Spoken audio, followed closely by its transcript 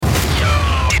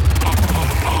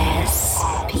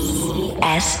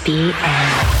SBN.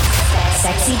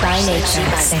 Sexy by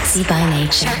nature. Sexy by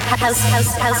nature.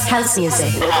 House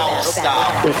music.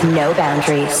 With no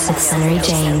boundaries. With Sunnery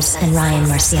James and Ryan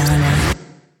Marciano.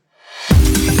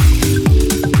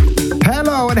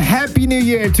 Hello and Happy New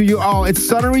Year to you all. It's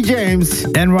Sunnery James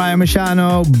and Ryan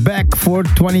Marciano back for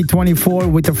 2024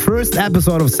 with the first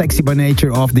episode of Sexy by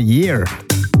Nature of the year.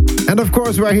 And of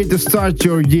course, we're here to start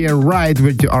your year right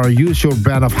with our usual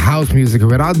brand of house music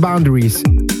without boundaries.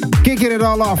 Kicking it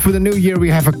all off with the new year, we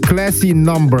have a classy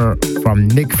number from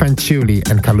Nick Fanciulli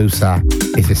and Calusa.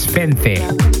 This is Fente.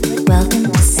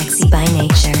 Welcome to Sexy by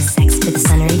Nature. Sex with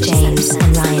Sunnery James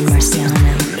and Ryan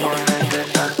Marciano.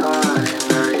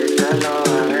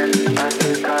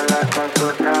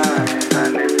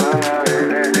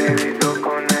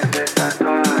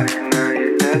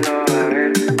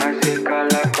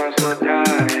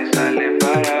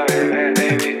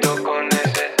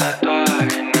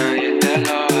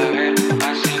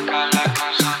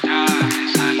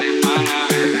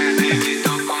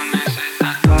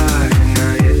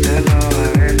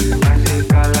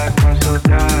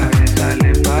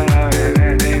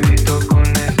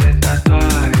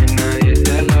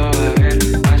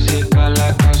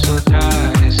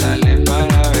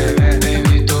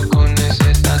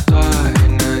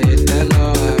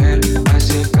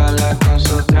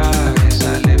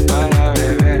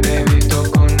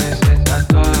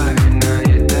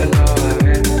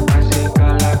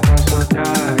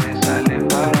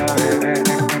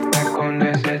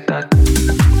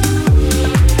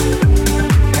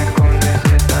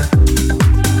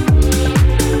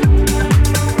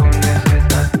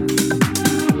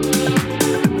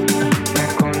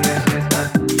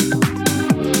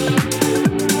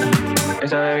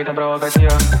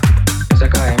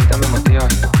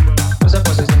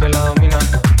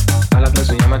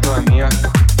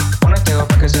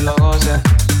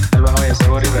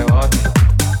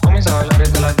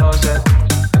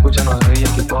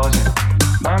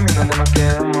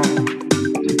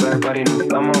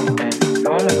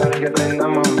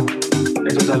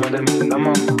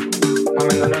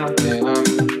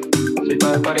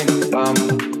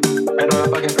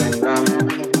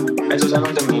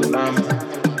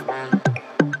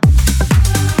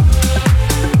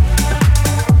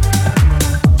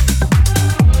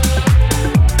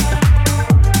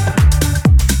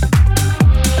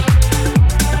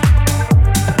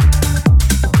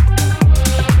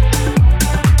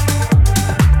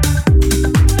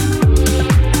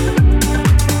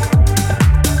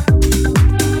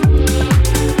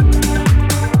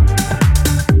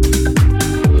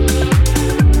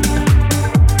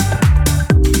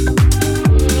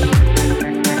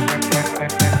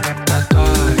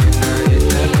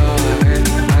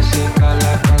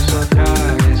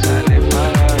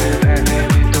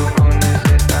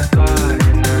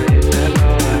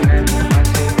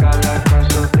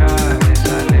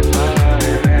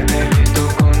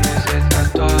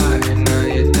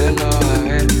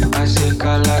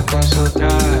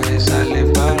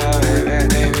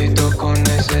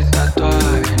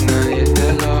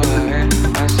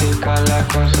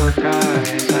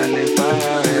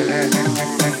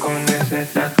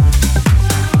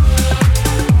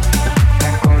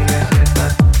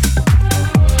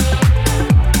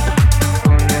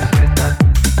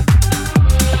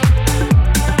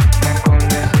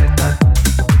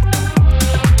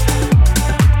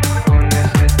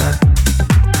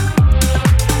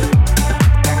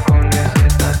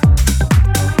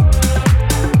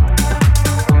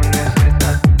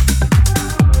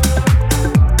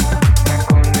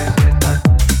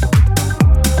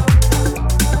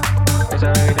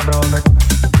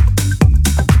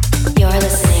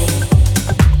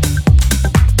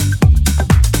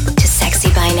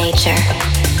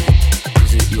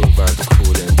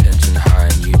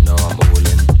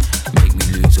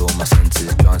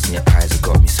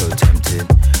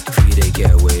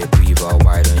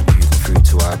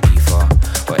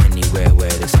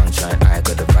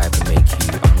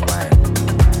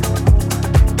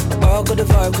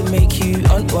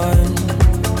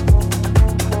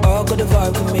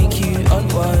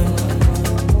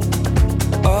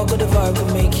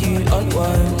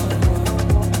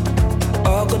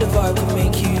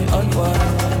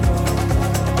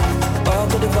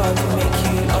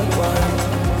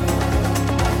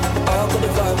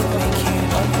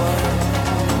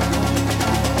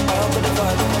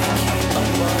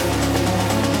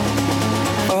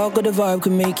 Vibe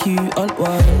can make you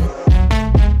unwind.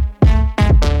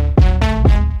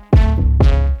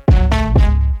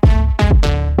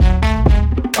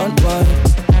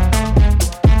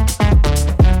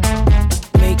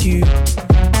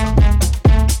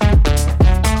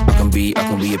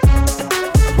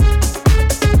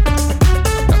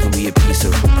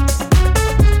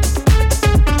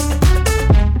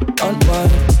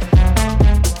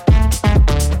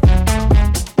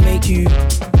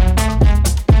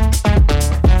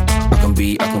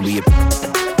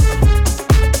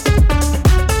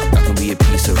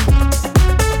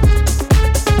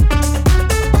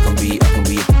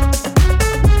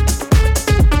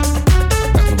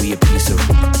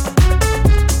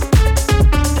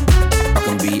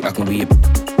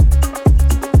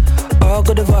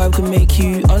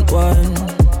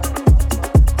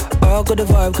 good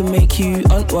the vibe can make you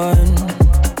unwind.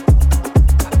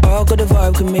 All good the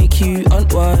vibe can make you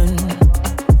unwind.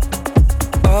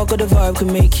 All good the vibe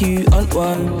can make you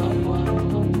unwind.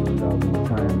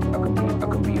 I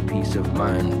can be a peace of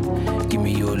mind. Give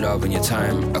me your love and your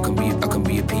time. I can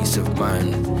be a peace of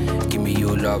mind. Give me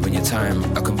your love and your time.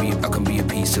 I can be a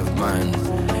peace of mind.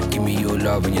 Give me your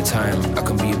love and your time. I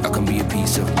can be a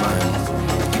peace of mind.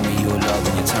 Give me your love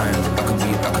and your time. I can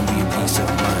be a peace of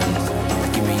mind.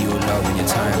 Give me your love and your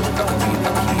time. I can be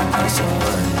a peace of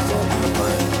mind.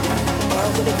 All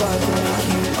good the vibe can make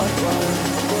you unwind.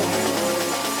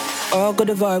 All good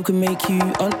the vibe can make you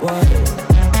unwind.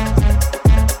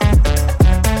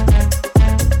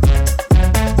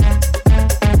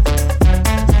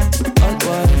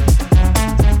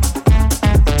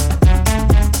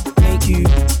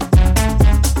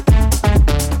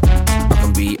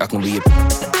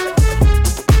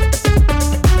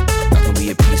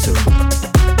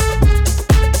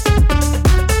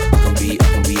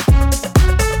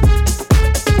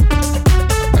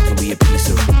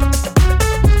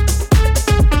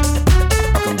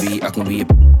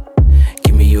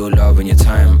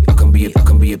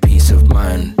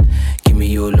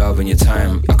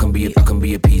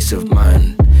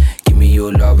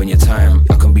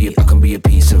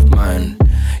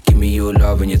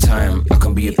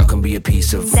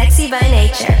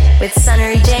 With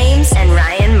Sunnery James and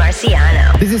Ryan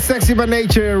Marciano. This is Sexy by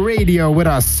Nature Radio with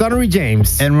us, Sunnery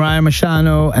James and Ryan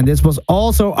Marciano, and this was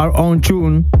also our own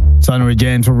tune, Sunnery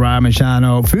James and Ryan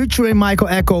Marciano, featuring Michael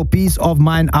Echo, Peace of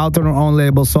Mind, out on our own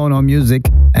label, Sono Music,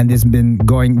 and this has been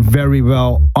going very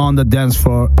well on the dance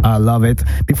floor. I love it.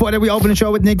 Before that, we open the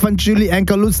show with Nick Fanciulli and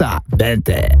Calusa.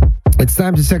 Bente. It's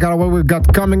time to check out what we've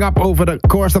got coming up over the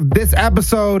course of this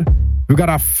episode. We got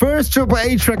our first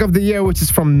AAA track of the year, which is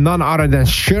from none other than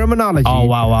Shermanology. Oh,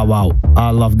 wow. I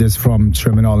love this from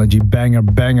Shermanology.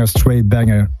 Banger, straight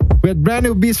banger. We had brand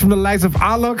new beats from the likes of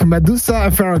Alok, Medusa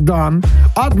and Farrakhan,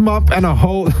 Oddmop, and a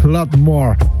whole lot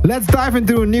more. Let's dive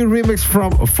into a new remix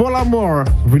from Folamour,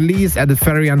 released at the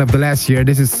very end of the last year.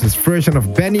 This is his version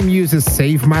of Benny Muse's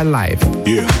Save My Life.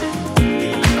 Yeah.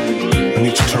 I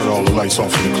need to turn all the lights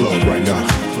off in the club right now.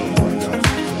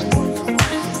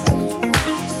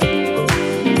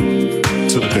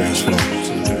 To the dance floor.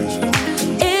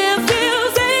 If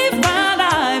you save my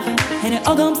life, and it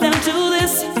all comes down to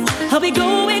this, I'll be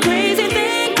going crazy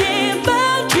thinking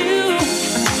about you.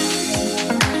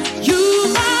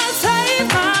 You might save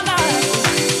my life.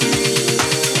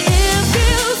 If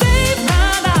you save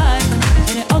my life,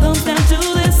 and it all comes down to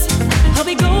this, I'll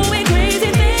be going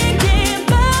crazy thinking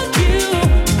about you.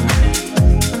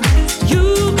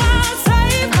 You might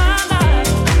save my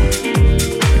life.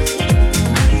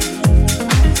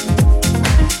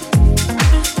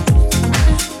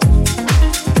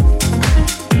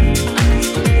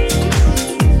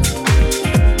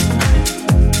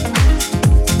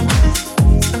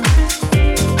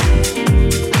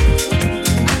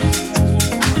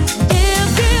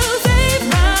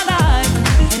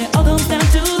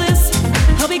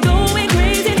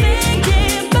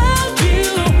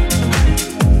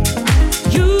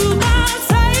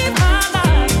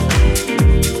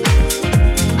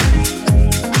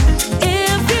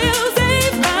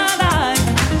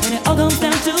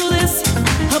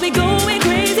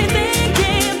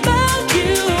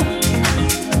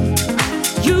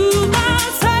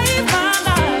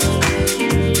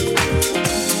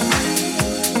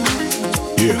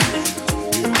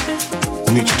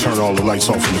 All the lights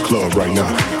off in the club right now.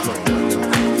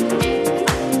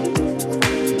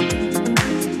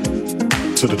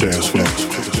 To the dance floor.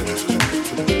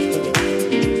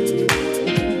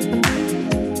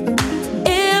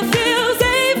 If you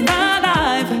save my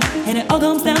life, and it all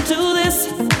comes down to this,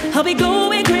 I'll be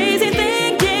going crazy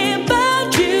thinking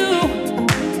about you.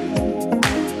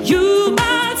 You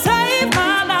might save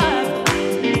my life.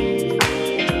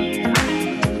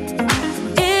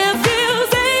 If you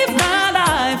save my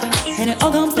life, and it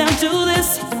all comes down to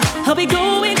this, I'll be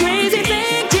going crazy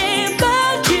thinking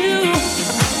about you.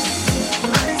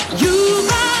 You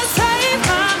might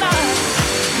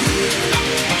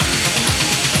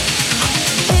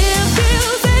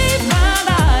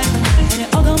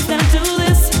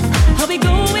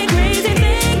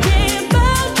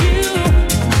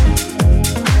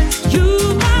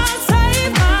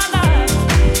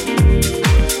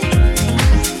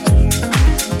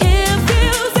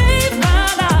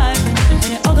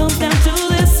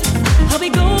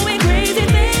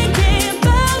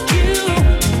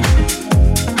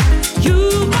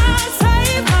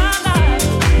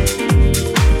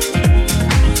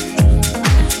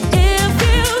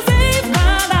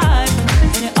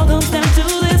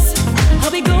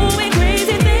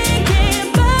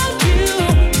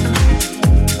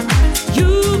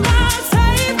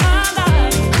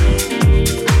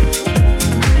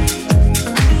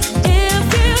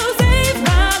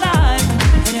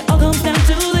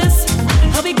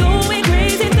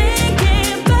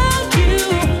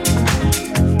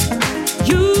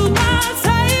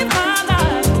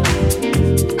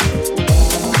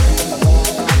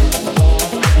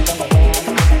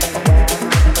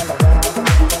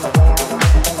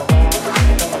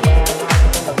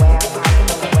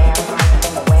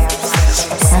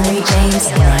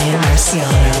and Ryan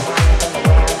Marciano.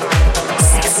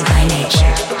 Sexy by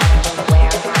nature.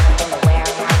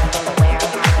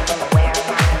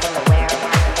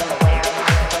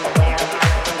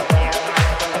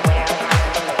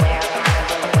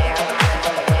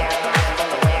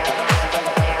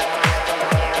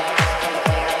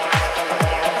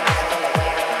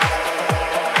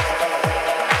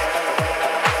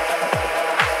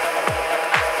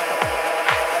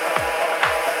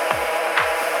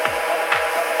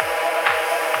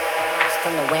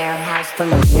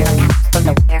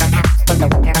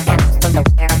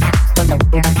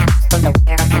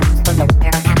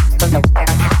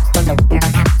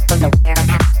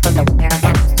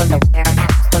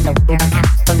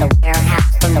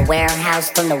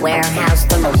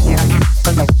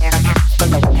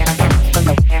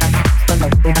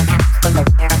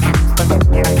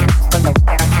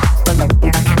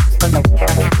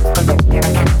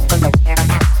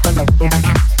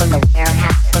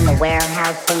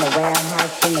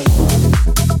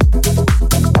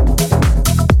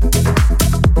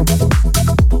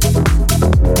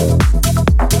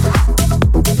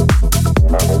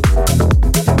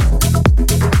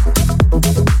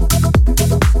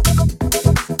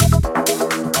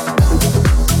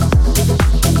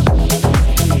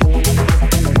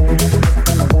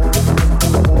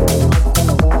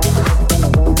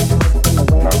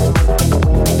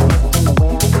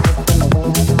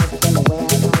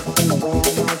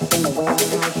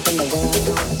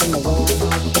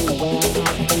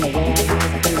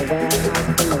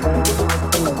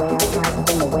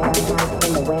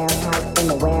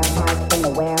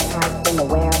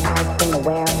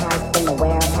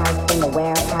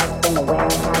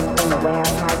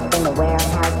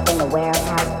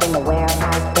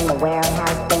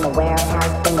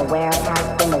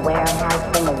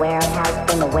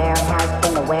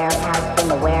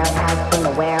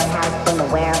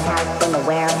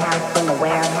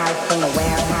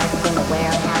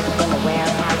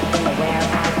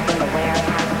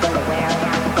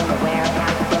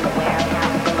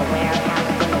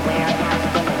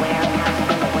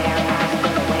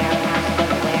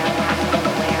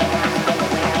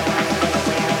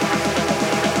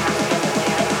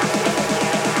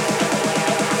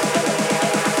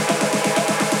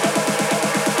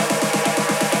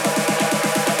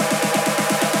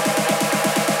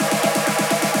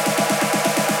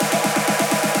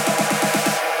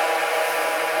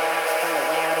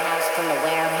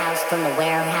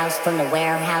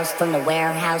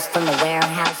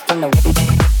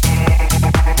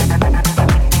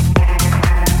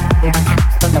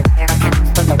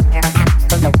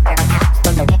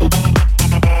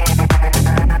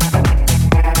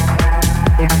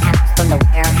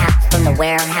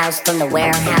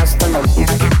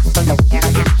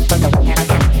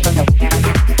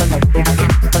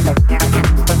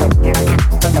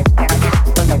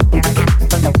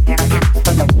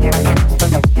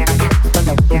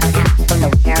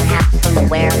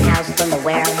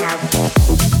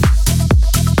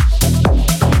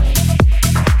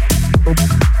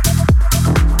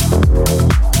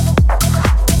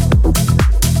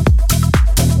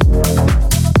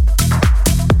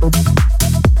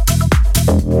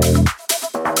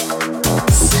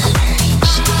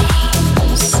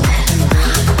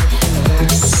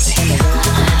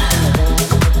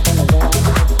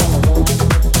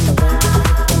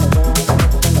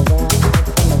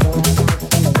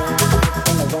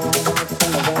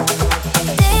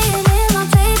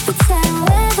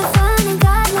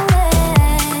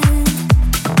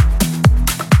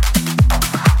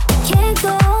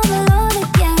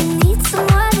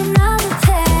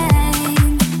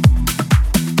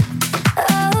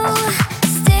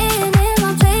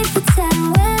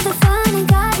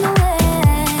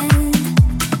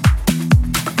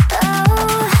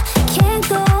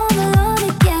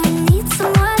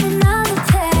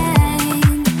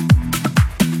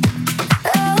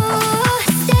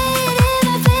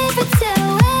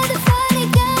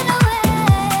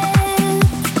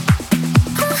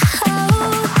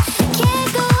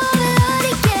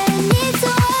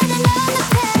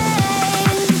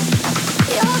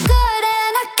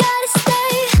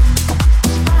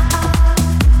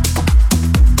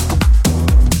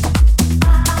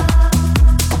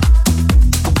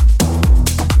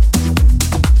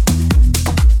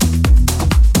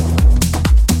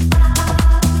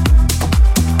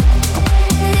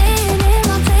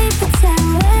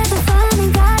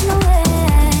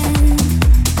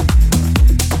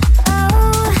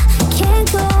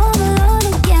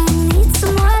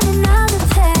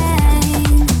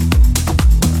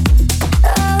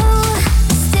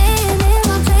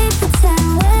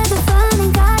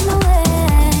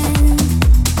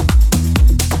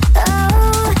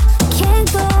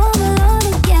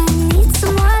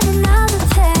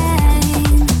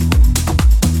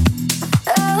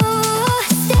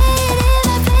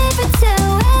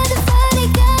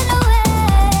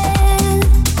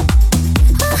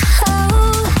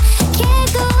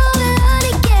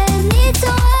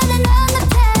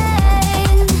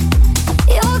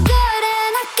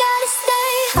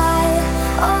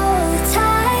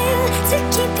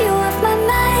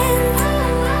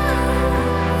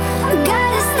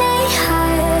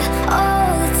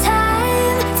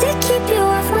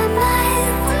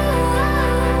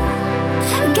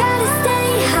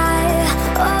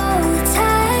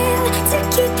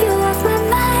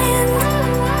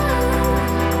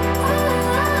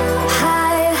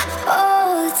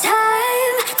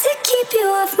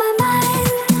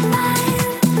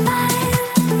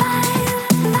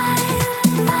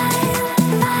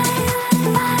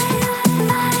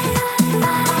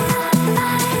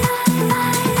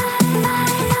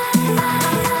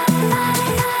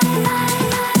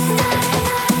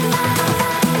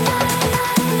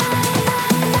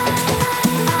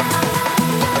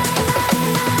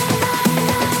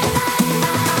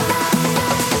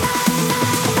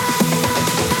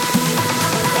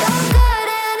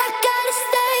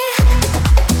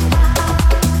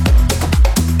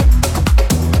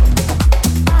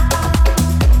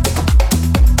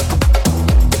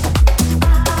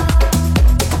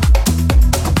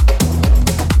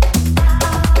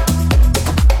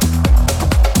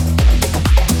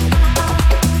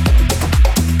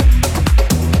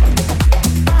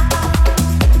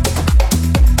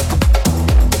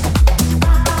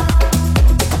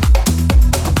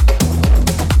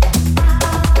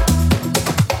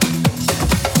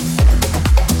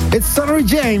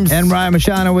 Sunnery James. And Ryan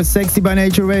Marciano with Sexy by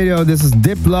Nature Radio. This is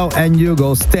Diplo and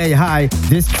Hugo, Stay High.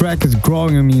 This track is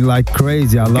growing on me like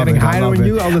crazy. I love getting it. Higher on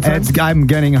you all the time? I'm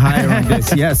getting higher on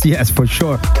this. Yes, for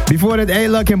sure. Before that,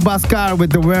 A-Luck and Bascar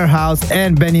with The Warehouse.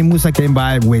 And Benny Musa came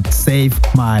by with Save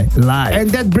My Life. And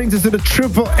that brings us to the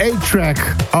triple A track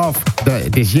of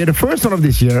this year, the first one of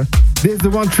this year. This is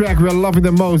the one track we're loving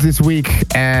the most this week.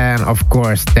 And of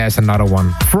course, there's another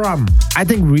one from, I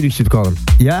think we really should call him.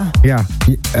 Yeah? Yeah.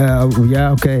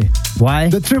 Yeah, okay. Why?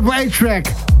 The triple A track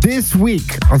this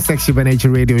week on Sexy by Nature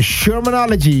Radio,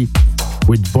 Shermanology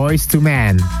with Boys to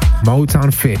Men,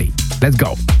 Motown 50. Let's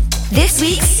go. This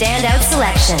week's standout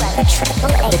selection,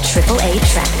 the triple A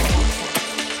track.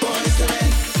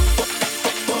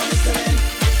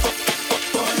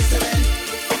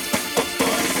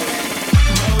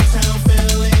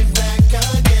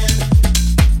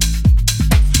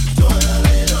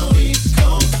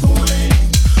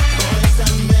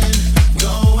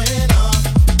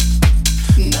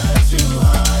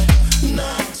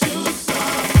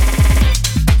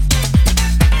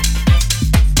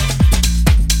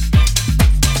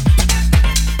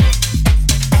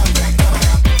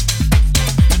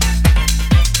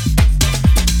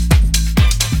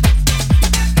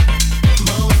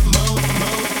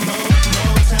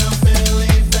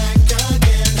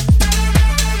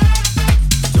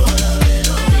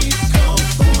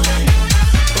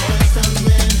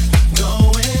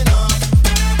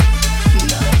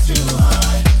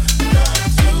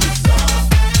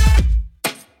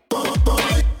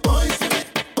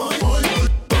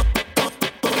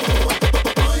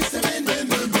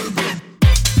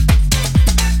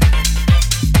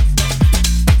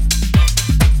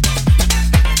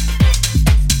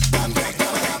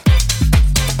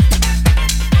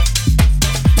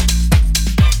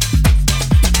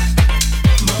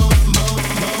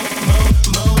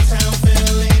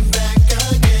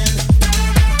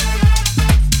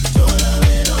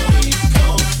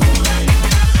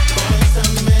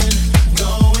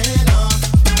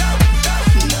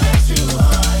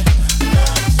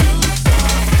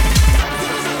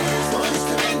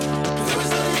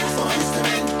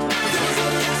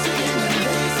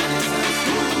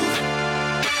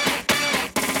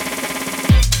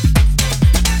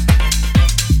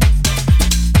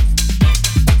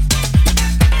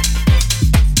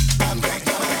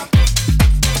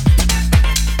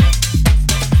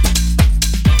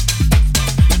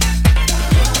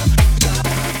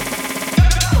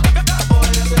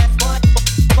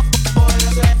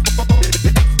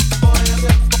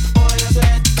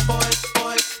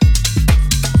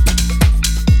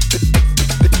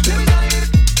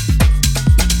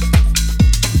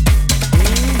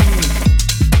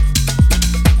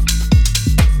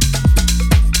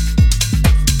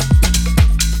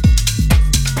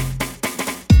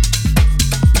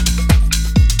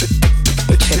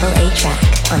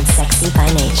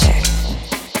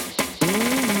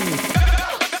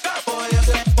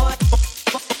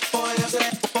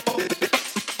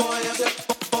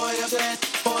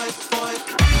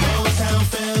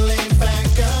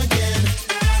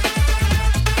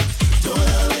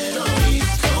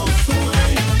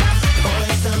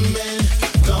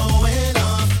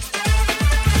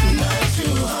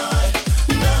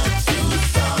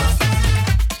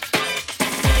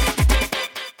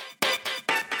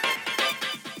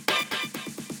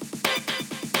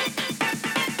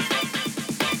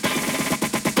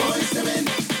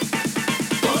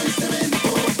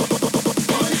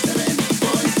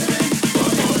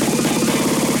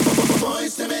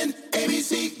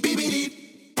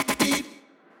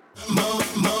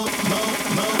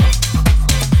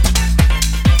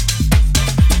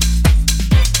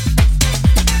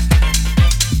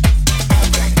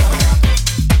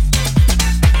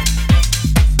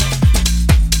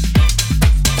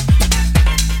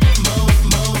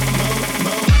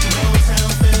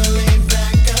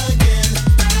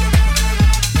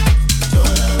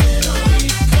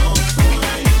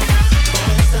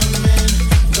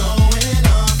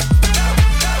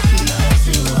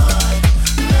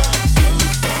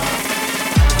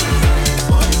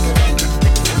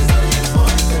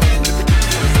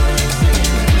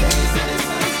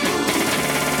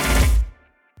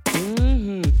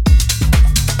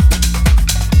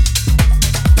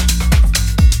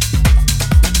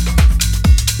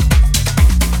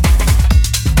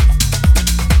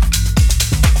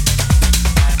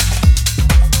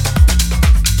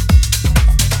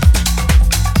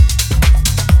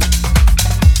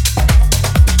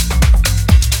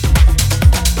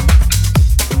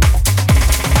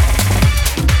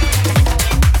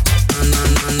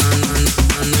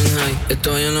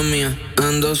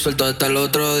 ando suelto hasta el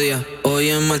otro día. Hoy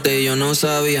es martes y yo no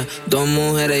sabía. 2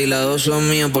 mujeres y las 2 son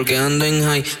mías porque ando en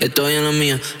high, estoy en la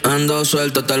mía. Ando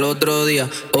suelto hasta el otro día.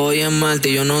 Hoy es martes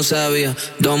y yo no sabía.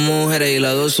 2 mujeres y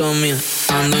las 2 son mías.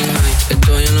 Ando en high,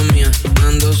 estoy en la mía.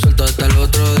 Ando suelto hasta el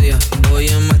otro día. Hoy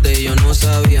es martes y yo no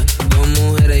sabía. 2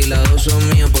 mujeres y las 2 son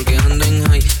mías porque ando en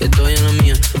high, estoy en la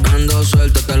mía. Ando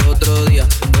suelto hasta el otro día.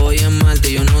 Hoy es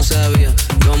martes y yo no sabía.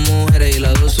 2 mujeres y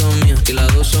las 2 son mías. Y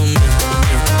las 2 son mías.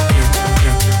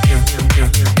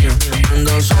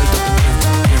 Ando suelto.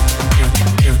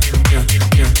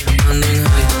 Ando en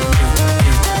high.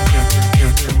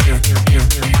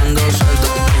 Ando suelto.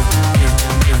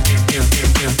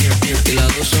 Y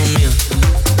las 2 son mías.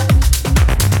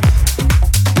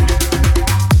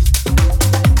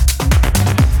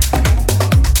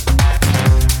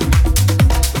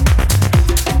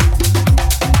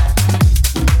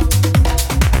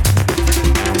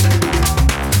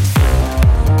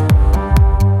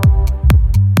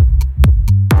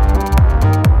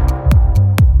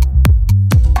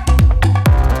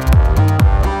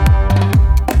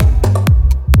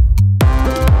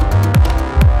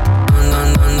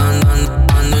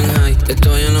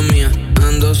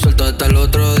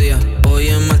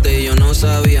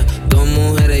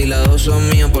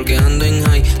 Porque ando en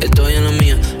high, estoy en la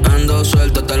mía. Ando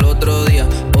suelto hasta el otro día.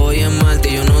 Hoy es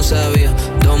martes y yo no sabía.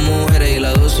 2 mujeres y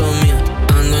las 2 son mías.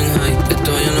 Ando en high,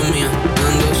 estoy en la mía.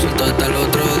 Ando suelto hasta el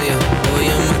otro día. Hoy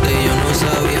es martes y yo no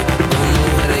sabía. 2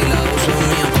 mujeres y las 2 son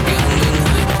mías. Porque ando en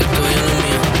high, estoy en la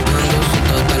mía. Ando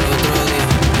suelto hasta el otro día.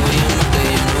 Hoy es martes y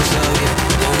yo no sabía.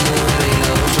 2 mujeres y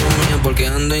las 2 son mías. Porque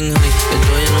ando en high,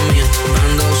 estoy en la mía.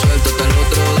 Ando suelto hasta el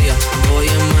otro día. Hoy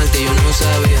es martes y yo no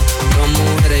sabía. 2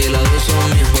 mujeres y las 2 son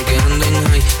mías. Porque ando en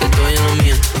high, estoy en la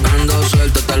mía. Ando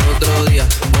suelto hasta el otro día.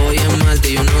 Hoy es martes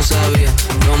y yo no sabía.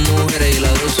 2 mujeres y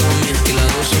las 2 son mías. Y las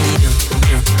 2 son mías.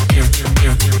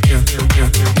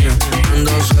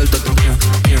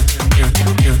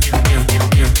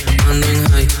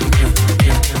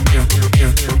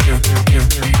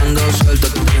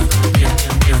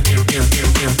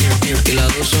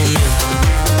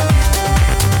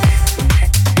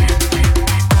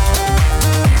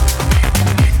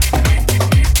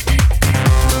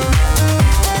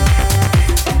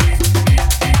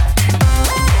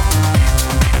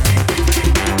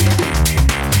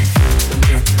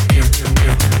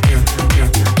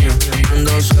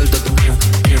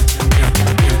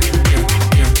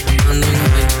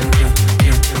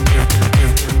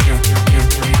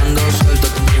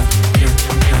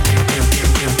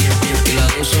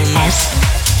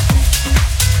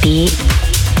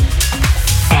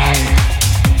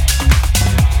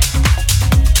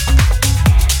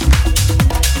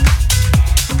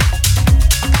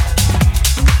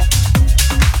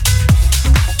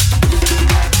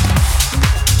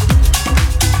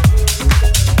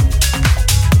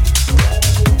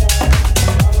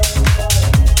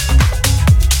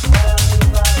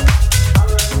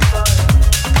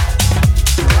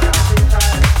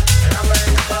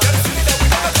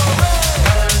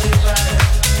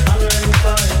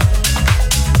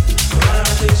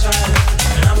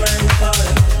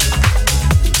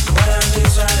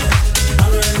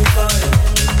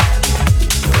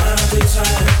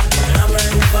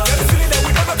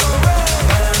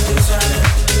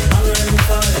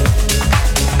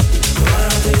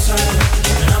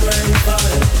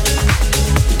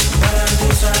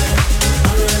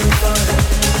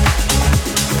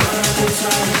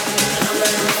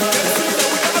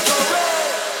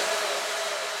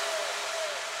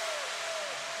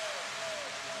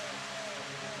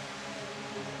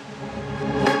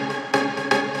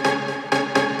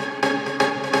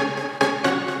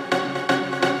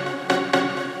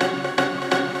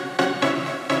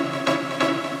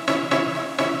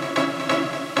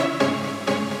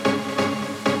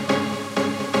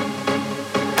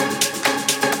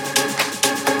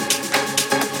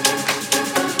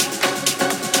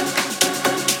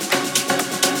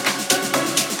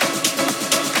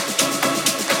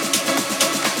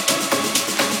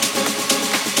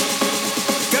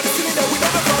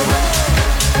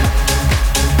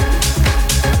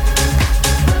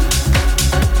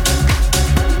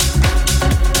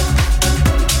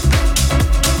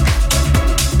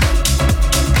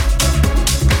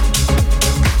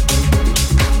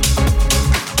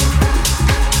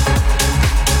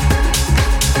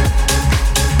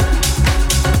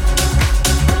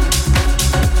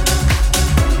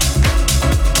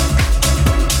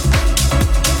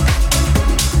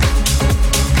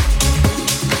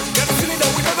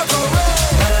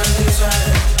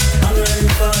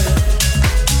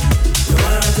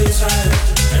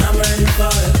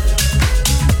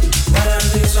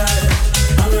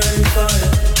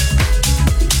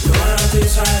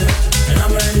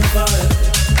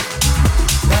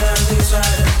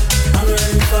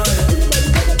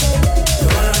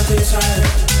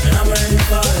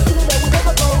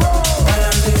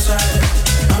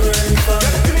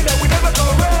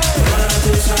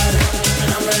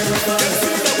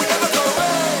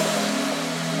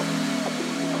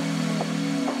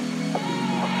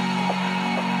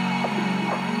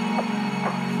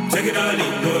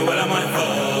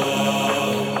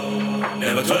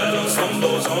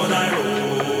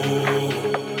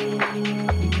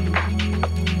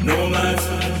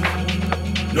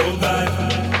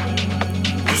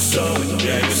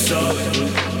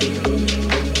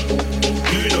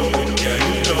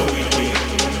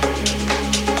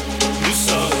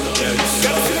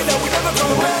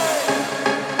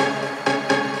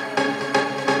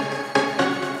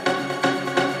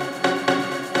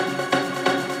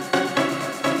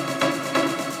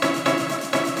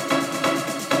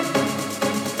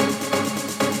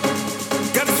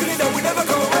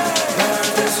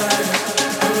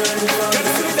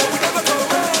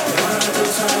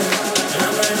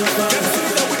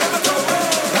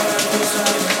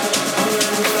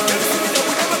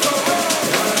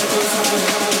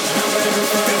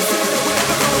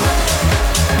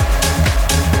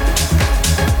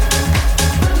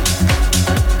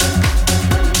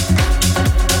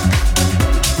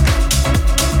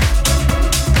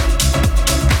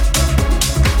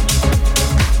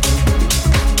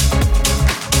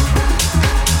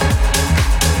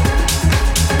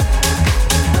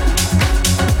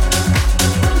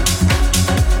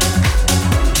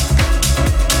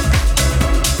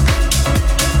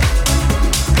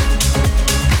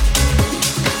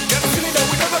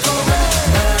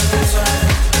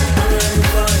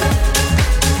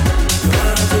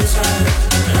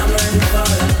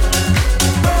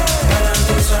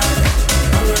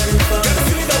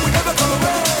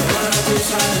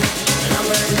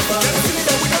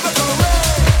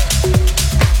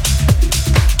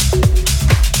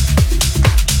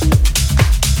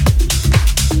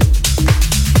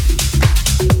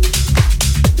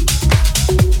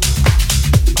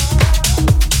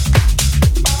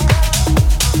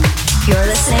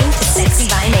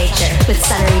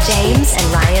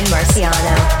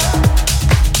 Marciano.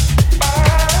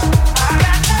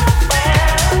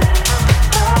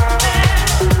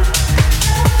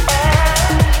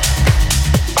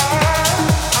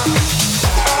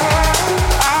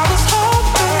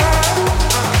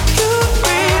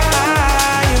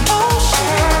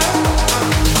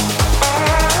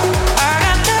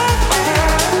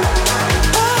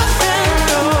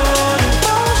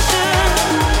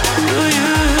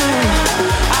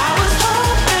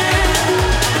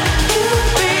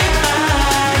 Be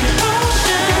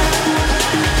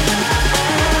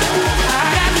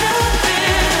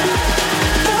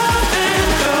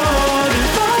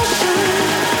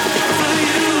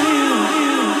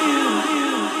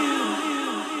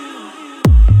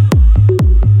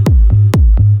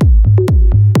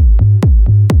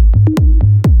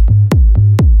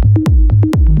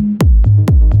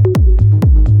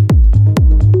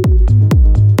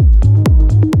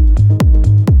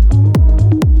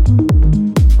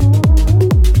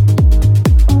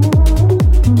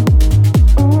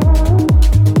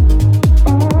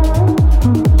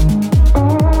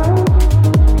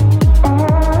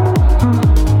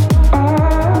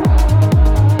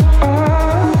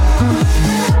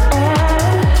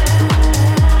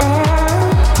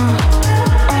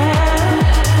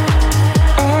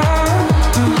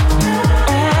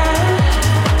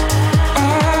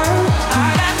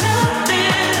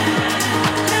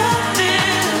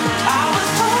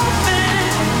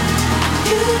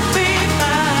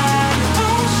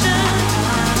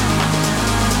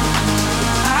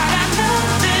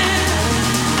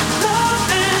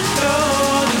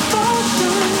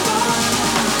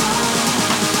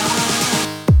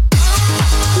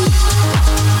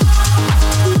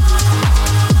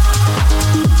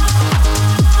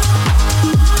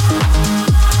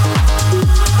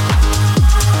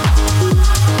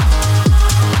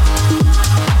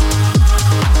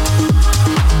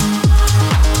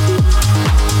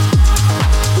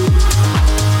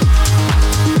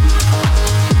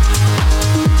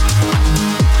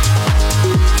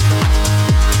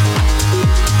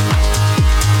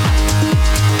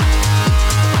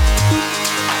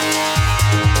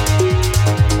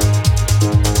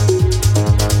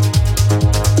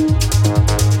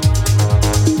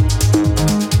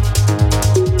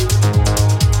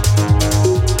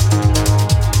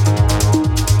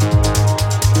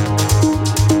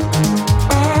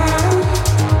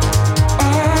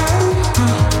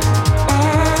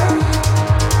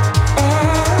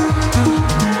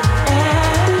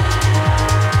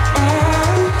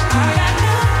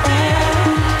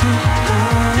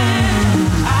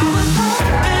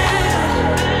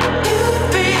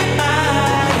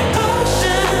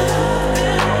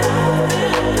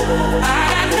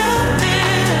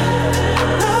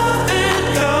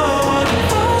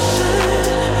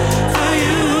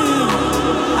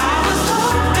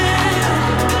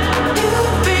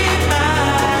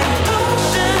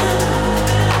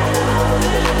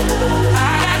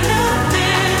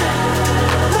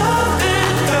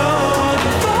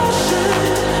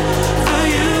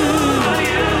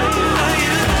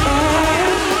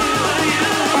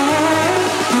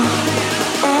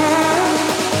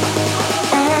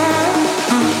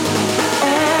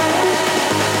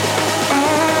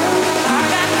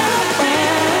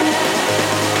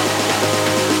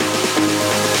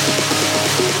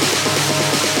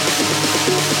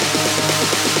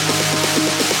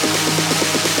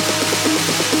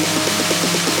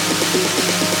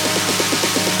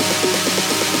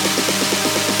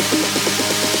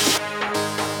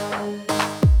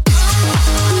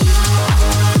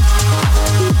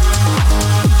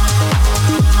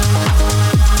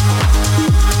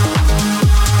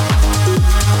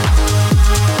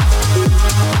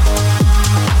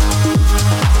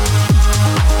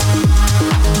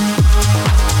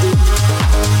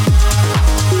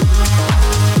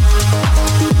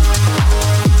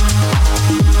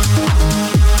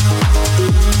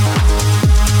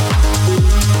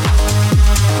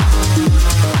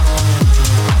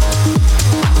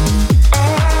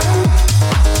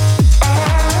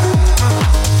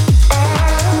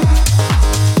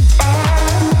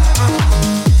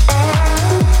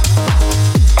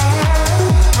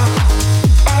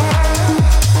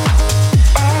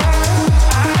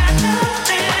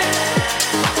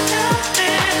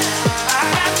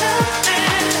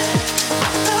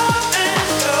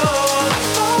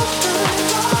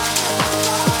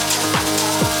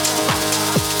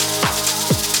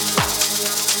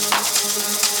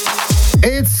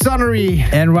Sunnery.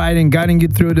 And Ryan guiding you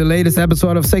through the latest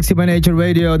episode of Sexy by Nature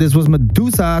Radio. This was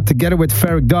Medusa together with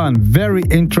Ferric Dunn. Very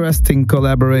interesting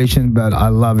collaboration, but I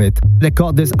love it. They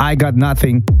called this I Got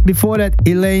Nothing. Before that,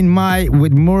 Elaine Mai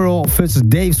with Mural versus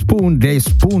Dave Spoon. Dave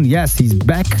Spoon, yes, he's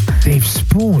back. Dave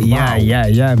Spoon, wow.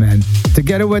 Yeah, man.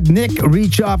 Together with Nick,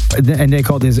 Reach Up, and they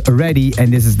call this Ready,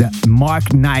 and this is the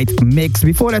Mark Knight mix.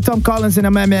 Before that, Tom Collins in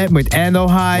a meme with Endo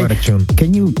High. What a tune.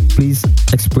 Can you please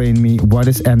explain me what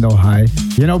is Endo High?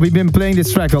 You know, we've been playing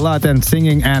this track a lot and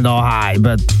singing Endo High,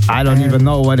 but I don't even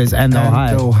know what is Endo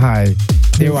High. Endo High.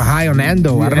 They were high on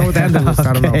Endo. I don't know what Endo is.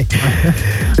 I don't know.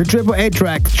 The Triple A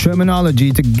track,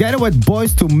 Terminology, together with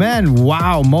Boys to Men.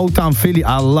 Wow, Motown Philly.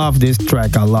 I love this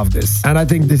track. I love this. And I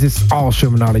think this is all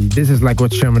Terminology. This is like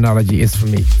what Terminology is for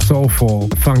me. Soulful,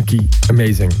 funky,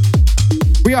 amazing.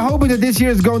 We are hoping that this year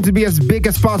is going to be as big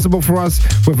as possible for us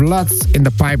with lots in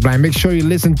the pipeline. Make sure you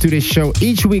listen to this show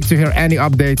each week to hear any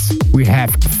updates we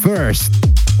have first.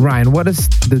 Ryan, what is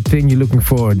the thing you're looking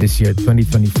for this year,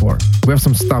 2024? We have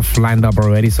some stuff lined up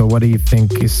already, so what do you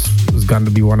think is going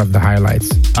to be one of the highlights?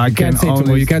 You can't say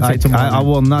too much. I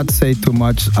will not say too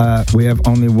much. We have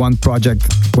only one project.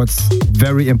 What's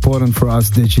very important for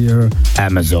us this year,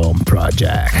 Amazon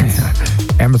Project.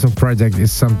 Amazon Project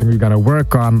is something we got to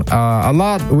work on a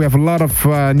lot. We have a lot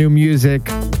of new music.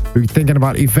 We're thinking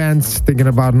about events, thinking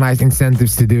about nice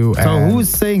incentives to do. So who's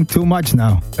saying too much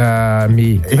now?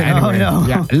 Me. Anyway, no.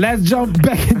 Yeah, let's jump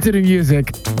back into the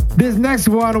music. This next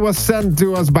one was sent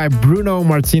to us by Bruno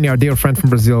Martini, our dear friend from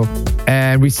Brazil.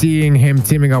 And we're seeing him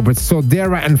teaming up with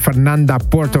Sodera and Fernanda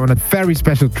Porto on a very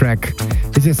special track.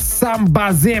 This is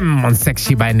Samba Zim on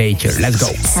Sexy by Nature. Let's go.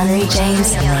 Sunnery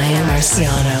James and Ryan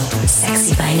Marciano,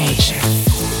 Sexy by Nature.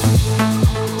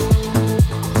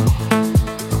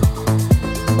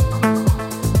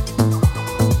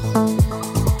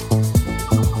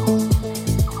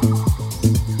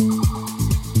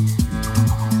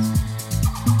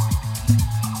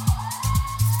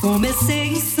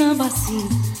 Comecei em samba assim,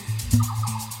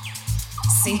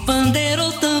 sem pandeiro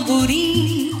ou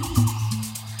tamborim,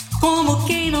 como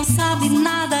quem não sabe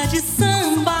nada de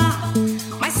samba,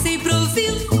 mas sempre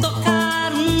ouviu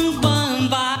tocar um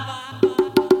bamba.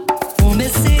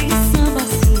 Comecei em samba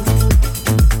assim,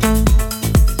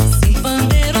 sem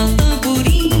pandeiro ou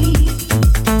tamborim,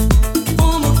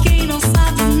 como quem não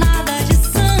sabe nada de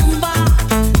samba,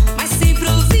 mas sempre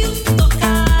ouviu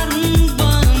tocar um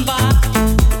bamba.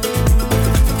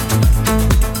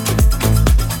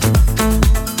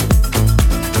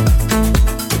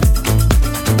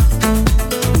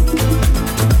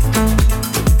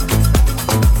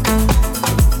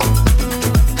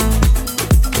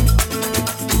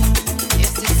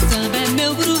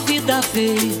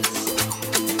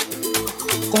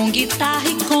 Com guitarra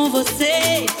e com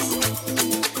vocês,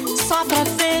 só pra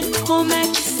ver como é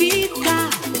que fica.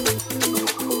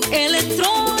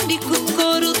 Eletrônico,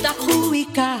 coro da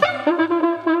cuica.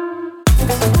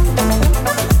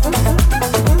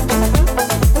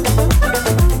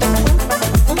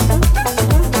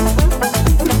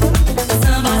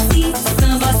 Samba assim,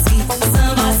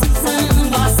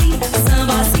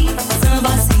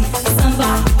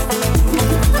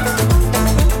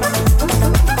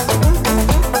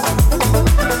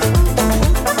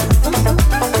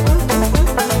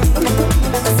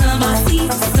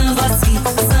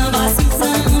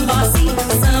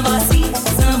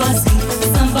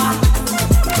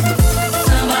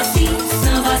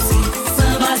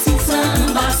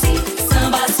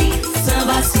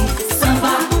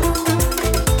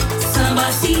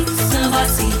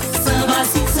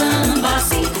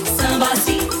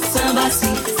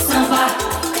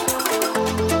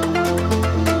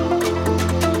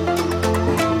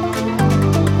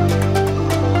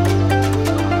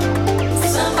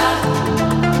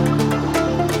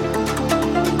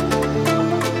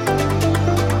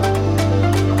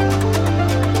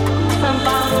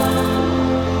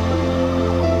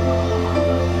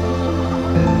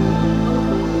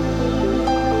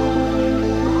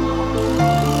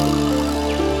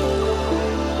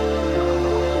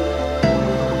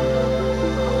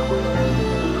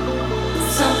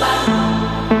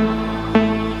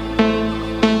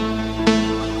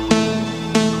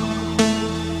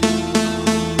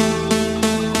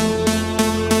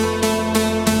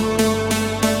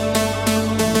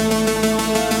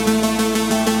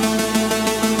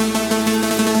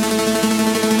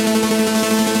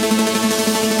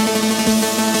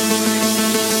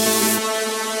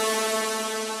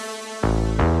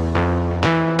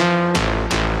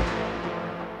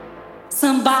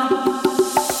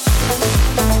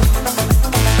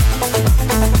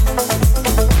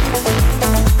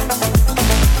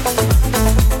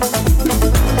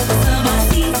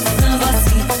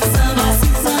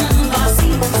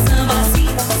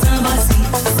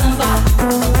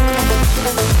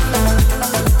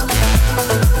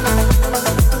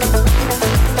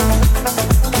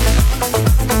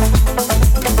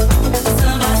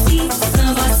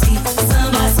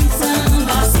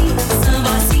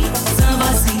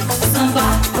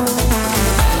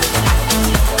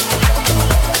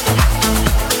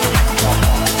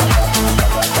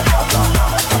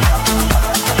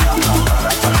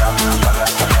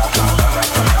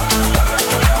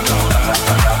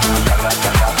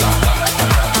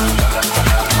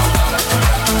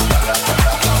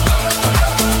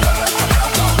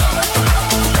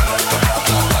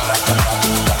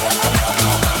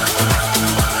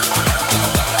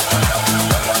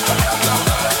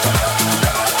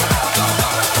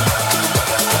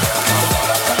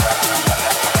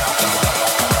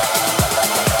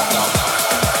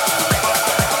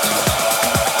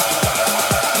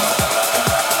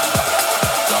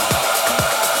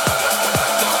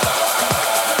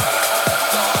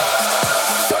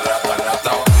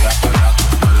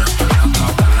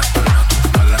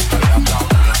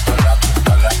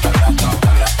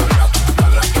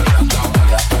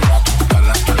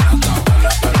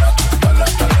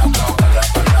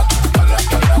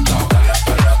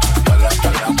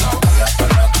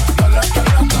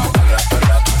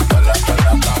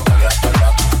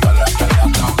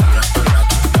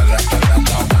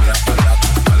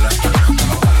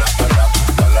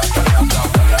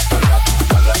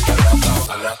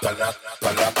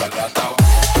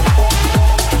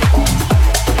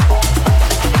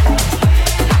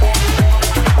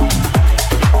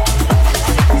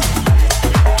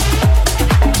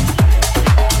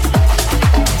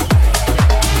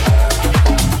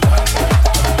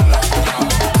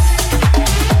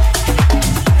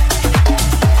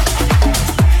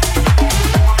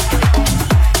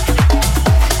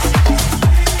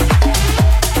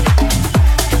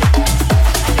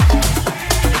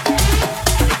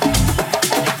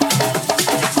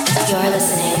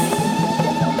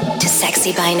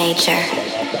 by nature.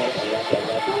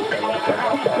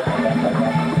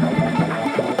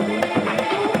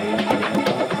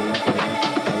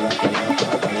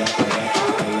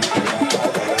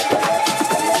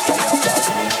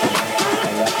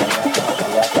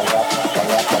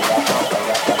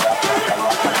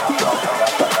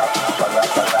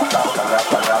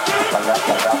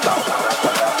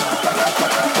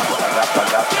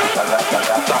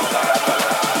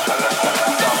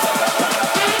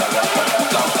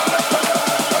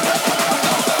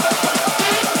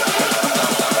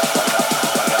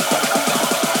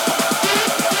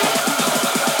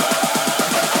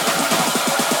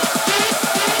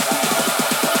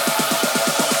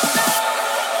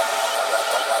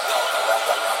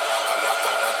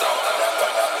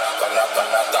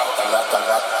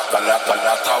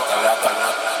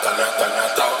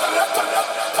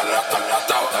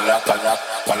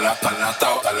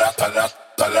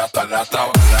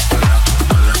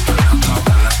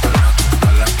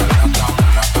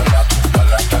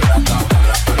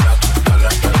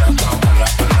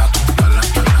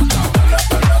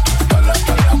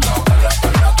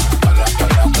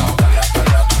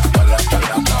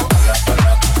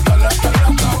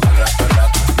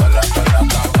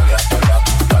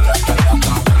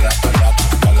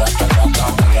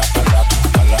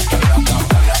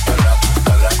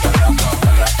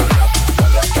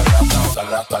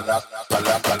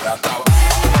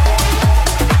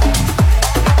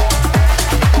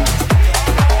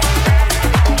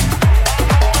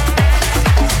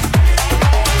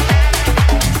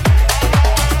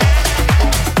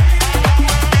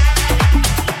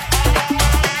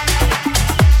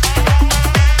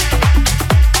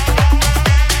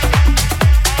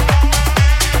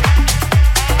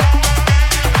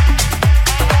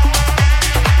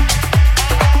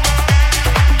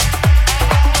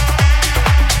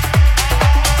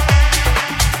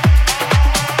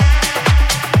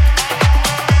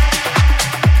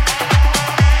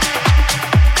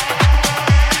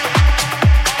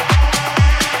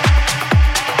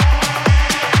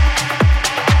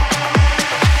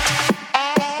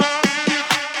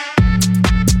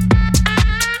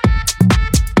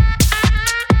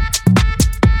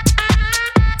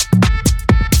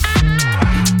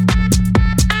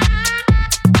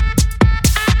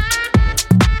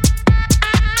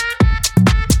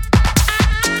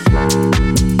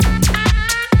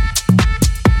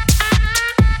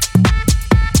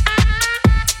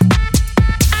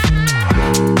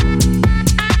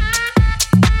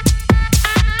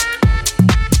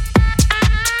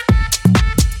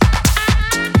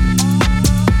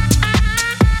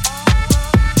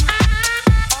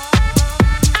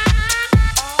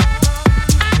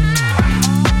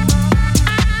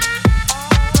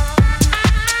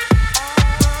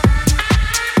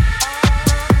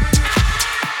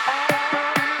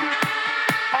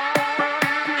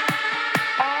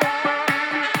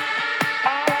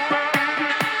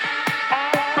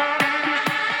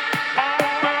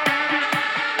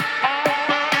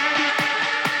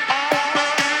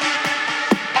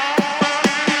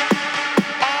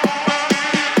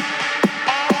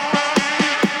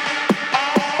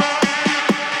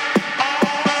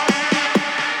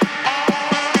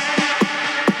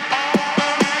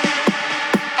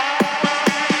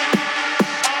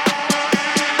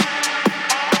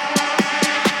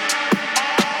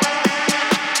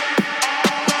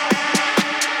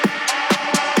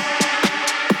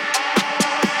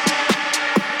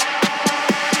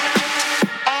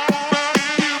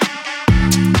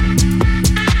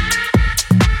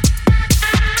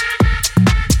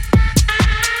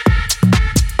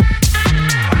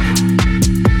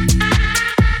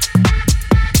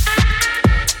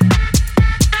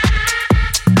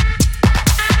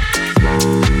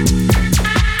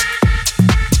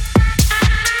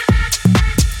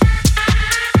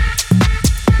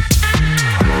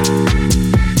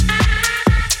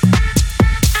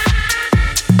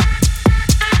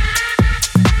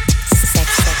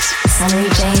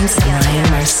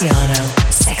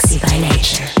 Marciano, Sexy by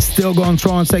Nature. Still going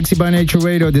strong, Sexy by Nature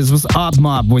Radio. This was Up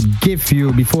Mob with Give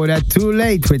You. Before that, Too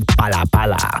Late with Pala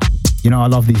Pala. You know, I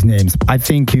love these names. I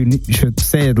think you should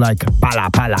say it like Pala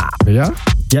Pala. Yeah?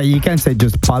 Yeah, you can't say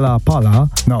just Pala Pala.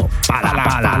 No, Pala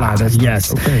Pala. That's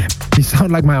yes. Nice. Okay. You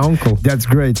sound like my uncle. That's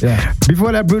great. Yeah.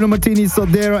 Before that, Bruno Martini,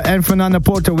 Soldero, and Fernando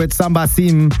Porto with Samba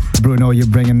Sim. Bruno, you're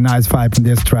bringing a nice vibe in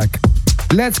this track.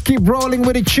 Let's keep rolling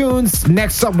with the tunes.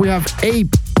 Next up, we have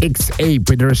Ape X Ape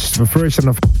with their version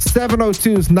of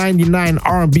 702's 99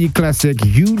 R&B classic,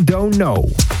 You Don't Know.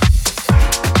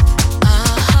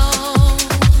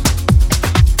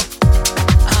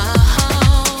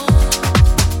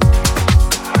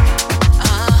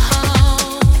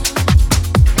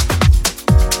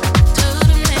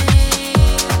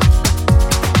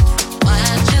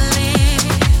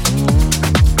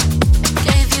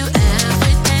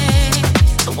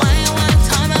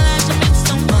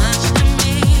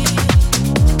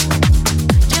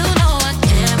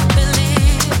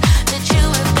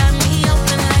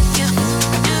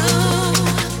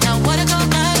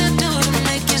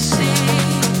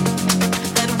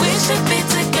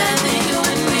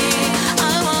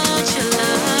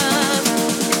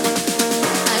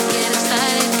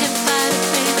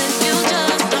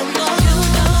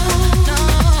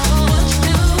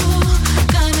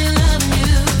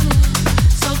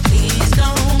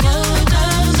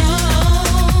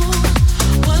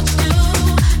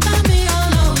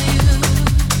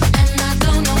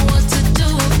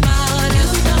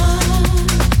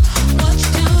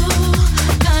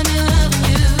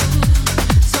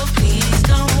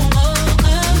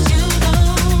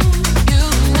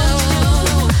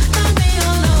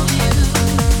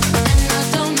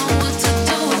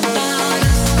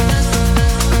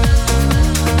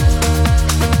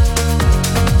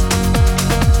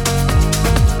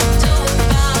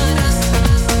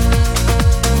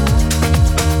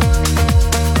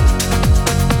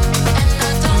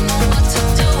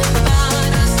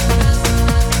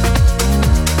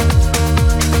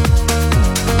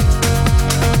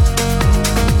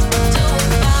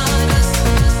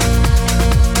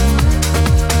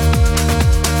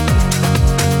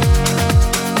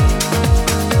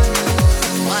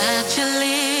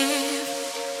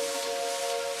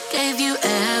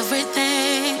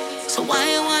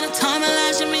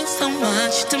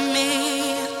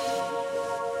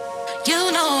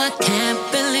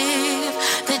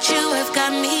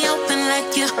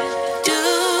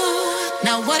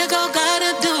 What a girl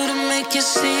gotta do to make you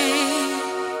see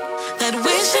that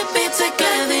we should be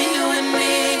together, you and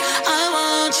me. I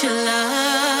want your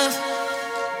love.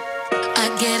 I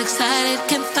get excited,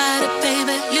 can't fight it,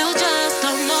 baby. You just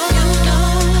don't know. You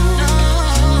don't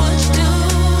know what you do.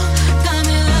 Got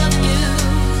me loving you.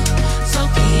 So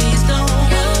please don't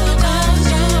go,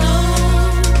 'cause you know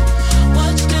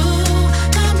what you do.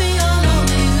 Got me all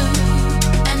over you.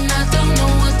 And I don't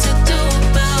know what to do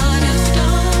about it.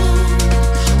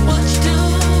 What you do.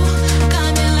 Got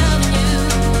me loving you.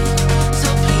 So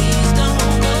please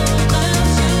don't go,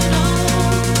 'cause you know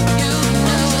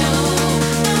what you do.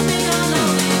 Got me all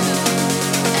over you.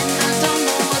 And I don't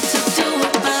know what to do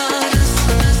about it.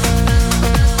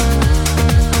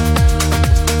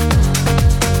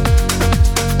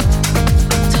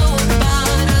 Do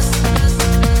about us.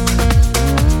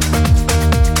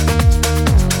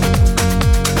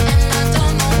 And I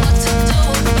don't know what to do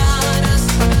about us.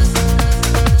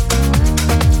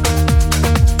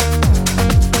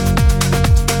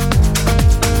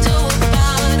 Do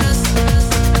about us.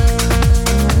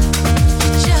 You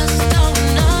just don't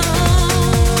know.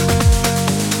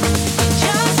 You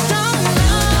just don't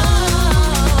know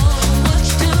what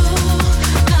you do.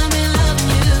 Got me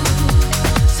loving you.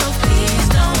 So please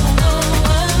don't go,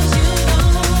 'cause you know,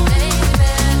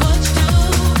 baby, what you do.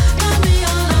 Got me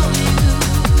all over you.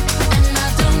 And I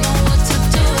don't know what to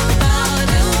do about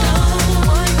it.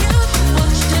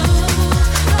 What you do.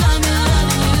 Got me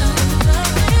loving you.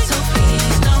 So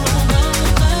please don't go,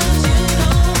 'cause you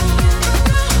know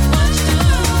what you do.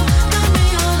 Got me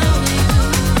all over you.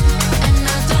 And I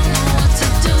don't know what to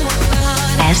do about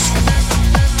it. SBN.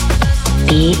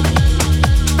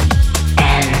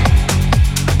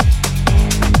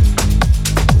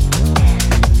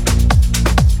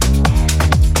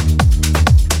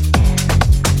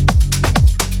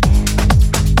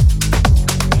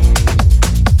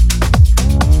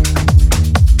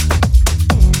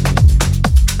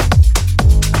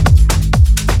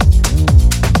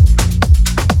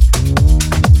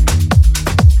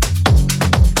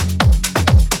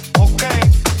 Okay,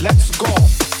 let's go.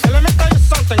 And let me tell you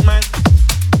something, man.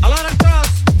 A lot of girls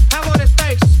have what it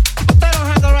takes, but they don't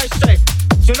have the right shape.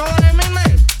 You know what I mean,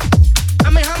 man? I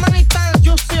mean, how many times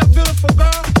you see a beautiful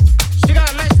girl? She got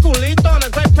a nice culito and a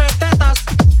great pair of tetas,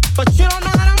 but she don't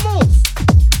know how to move.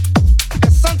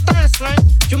 And sometimes, man,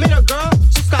 you meet a girl,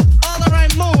 she's got all the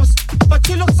right moves, but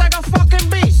she looks like a fucking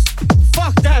beast.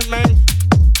 Fuck that, man.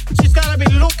 She's gotta be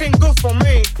looking good for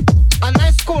me. A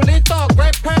nice culito, a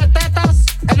great pair of tetas,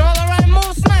 and all the right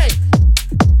moves, man.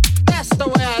 That's the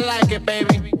way I like it,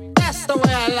 baby. That's the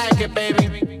way I like it, baby.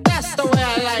 That's the way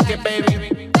I like it,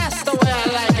 baby. That's the way I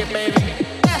like it, baby.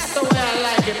 That's the way I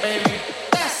like it, baby.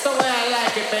 That's the way I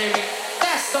like it, baby.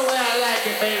 That's the way I like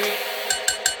it, baby.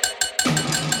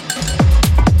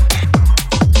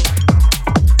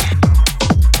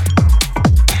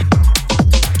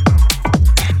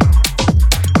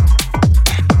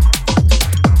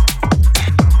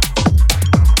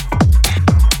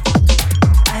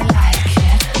 I like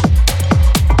it.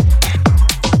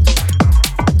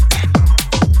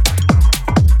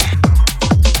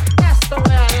 That's the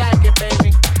way I like it,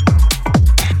 baby.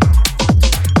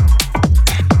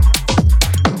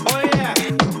 Oh yeah.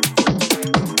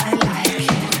 I like it.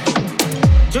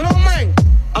 You know, man,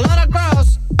 a lot of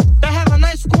girls, they have a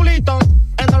nice culito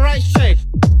and the right shape,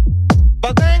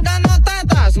 but they ain't got no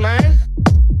tetas, man.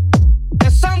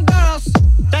 And some girls,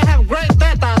 they have great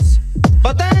tetas,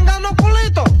 but they ain't got no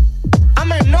culito. I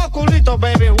mean, no culito,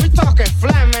 baby. We talking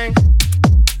flat, man.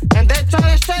 And they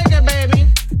try to shake it, baby.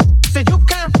 See, you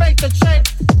can't fake the shake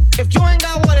if you ain't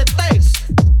got what it takes.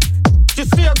 You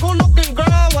see a good-looking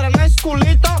girl with a nice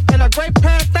culito and a great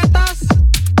pair of tetas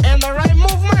and the right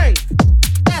movement.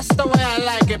 That's the way I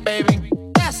like it, baby.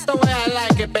 That's the way I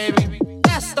like it, baby.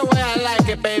 That's the way I like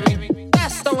it, baby.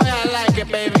 That's the way I like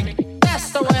it, baby. That's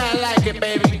the way I like it,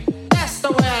 baby. That's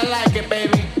the way I like it,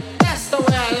 baby. That's the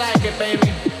way I like it,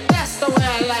 baby. That's the way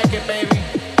I like it, baby.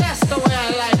 That's the way I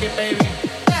like it, baby.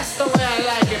 That's the way I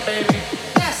like it, baby.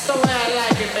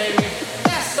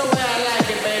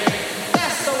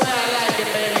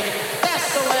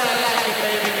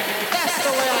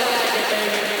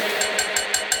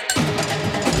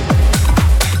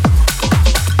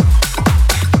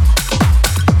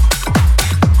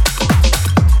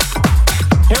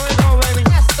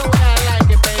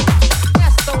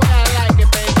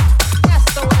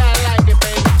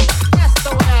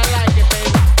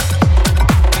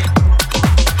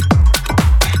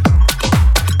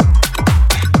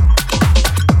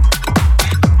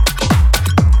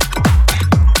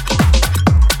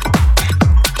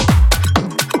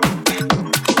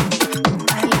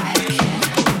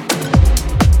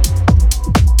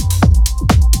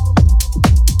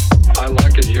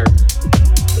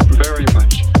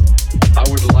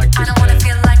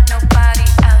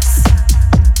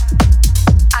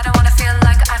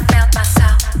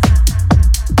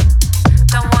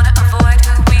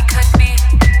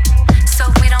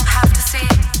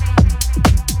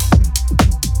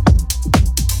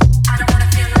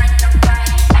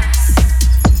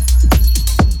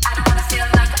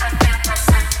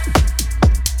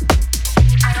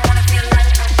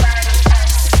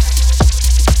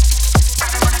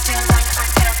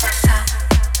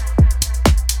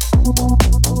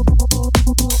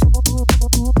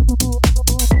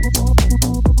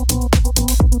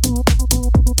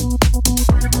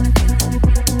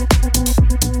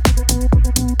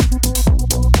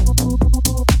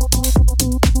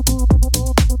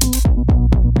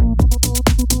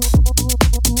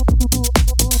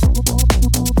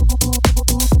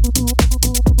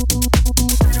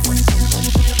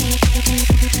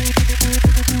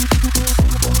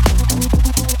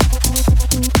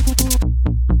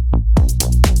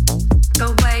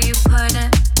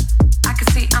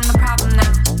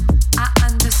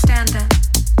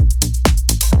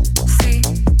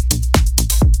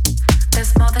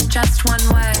 just one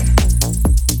way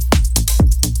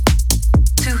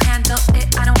to handle it.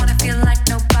 I don't wanna feel like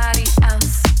nobody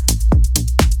else.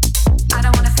 I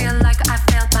don't wanna feel like I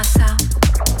failed myself.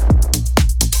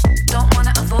 Don't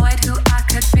wanna avoid who I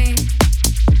could be,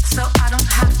 so I don't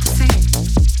have to see.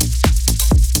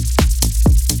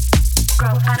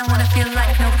 Grow. I don't wanna feel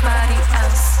like nobody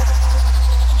else.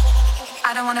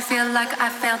 I don't wanna feel like I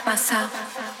failed myself.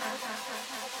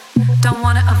 Don't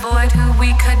wanna avoid who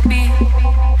we could be,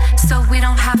 so we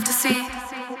don't have to see.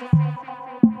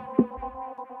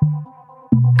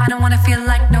 I don't wanna feel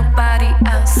like nobody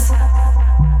else.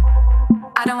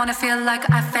 I don't wanna feel like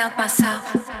I failed myself.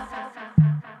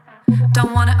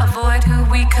 Don't wanna avoid who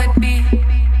we could be,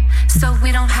 so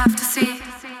we don't have to see.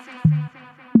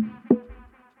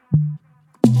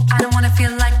 I don't wanna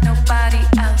feel like nobody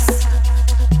else.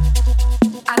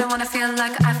 I don't wanna feel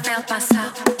like I failed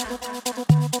myself.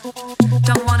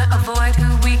 Don't wanna avoid who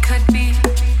we could be,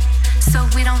 so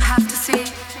we don't have to see.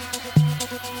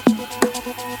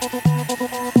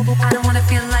 I don't wanna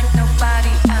feel like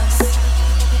nobody else.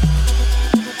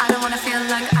 I don't wanna feel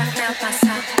like I failed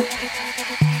myself.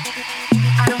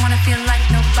 I don't wanna feel like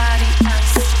nobody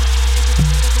else.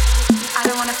 I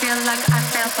don't wanna feel like I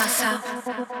failed myself.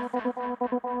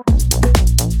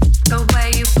 The way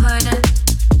you put it,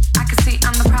 I can see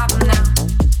I'm the problem now.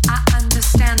 I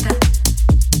understand it.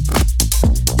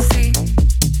 See,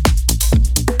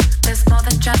 there's more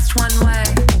than just one way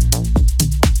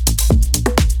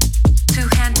to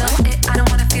handle it. I don't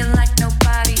wanna feel like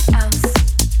nobody else.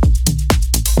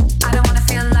 I don't wanna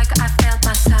feel like I failed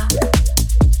myself.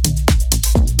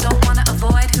 Don't wanna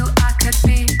avoid who I could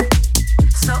be,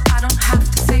 so I don't have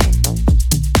to see.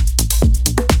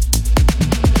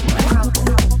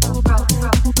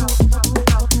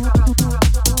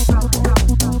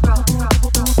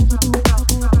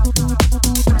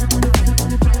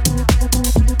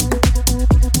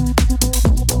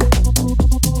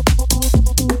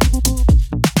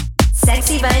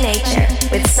 Sexy by Nature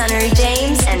with Sunnery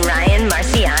James and Ryan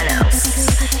Marciano.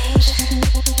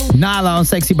 Nala on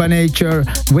Sexy by Nature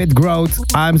with Growth.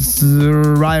 I'm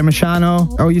Ryan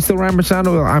Marciano. Oh, you still Ryan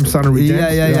Marciano? I'm Sunnery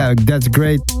James. Yeah. That's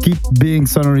great. Keep being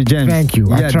Sunnery James. Thank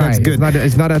you. I try. That's good.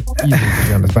 It's not that easy, to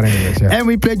be honest, but anyways, yeah. And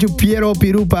we played you Piero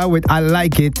Pirupa with I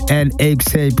Like It and Ape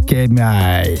Sape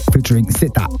KMI featuring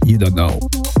Sita. You don't know.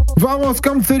 We've almost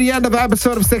come to the end of the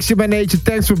episode of Sexy by Nature.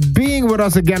 Thanks for being with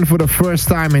us again for the first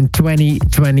time in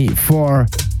 2024.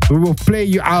 We will play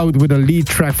you out with a lead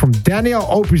track from Daniel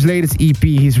Opie's latest EP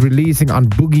he's releasing on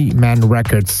Boogeyman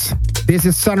Records. This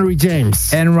is Sunnery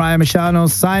James. And Ryan Marciano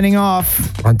signing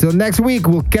off. Until next week,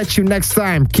 we'll catch you next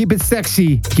time. Keep it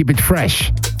sexy, keep it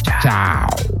fresh. Ciao.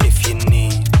 If you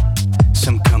need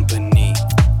some company,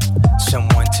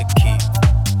 someone to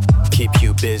keep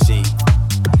you busy.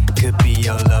 Could be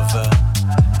your lover,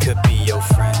 could be your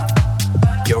friend.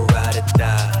 Your ride or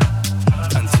die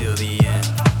until the end.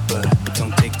 But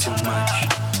don't take too much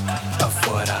of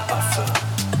what I offer.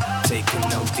 Take a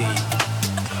no deep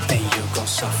and you gon'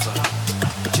 suffer.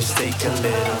 Just take a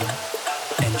little,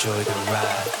 enjoy the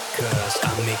ride. Cause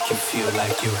I'll make you feel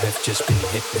like you have just been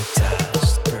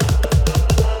hypnotized.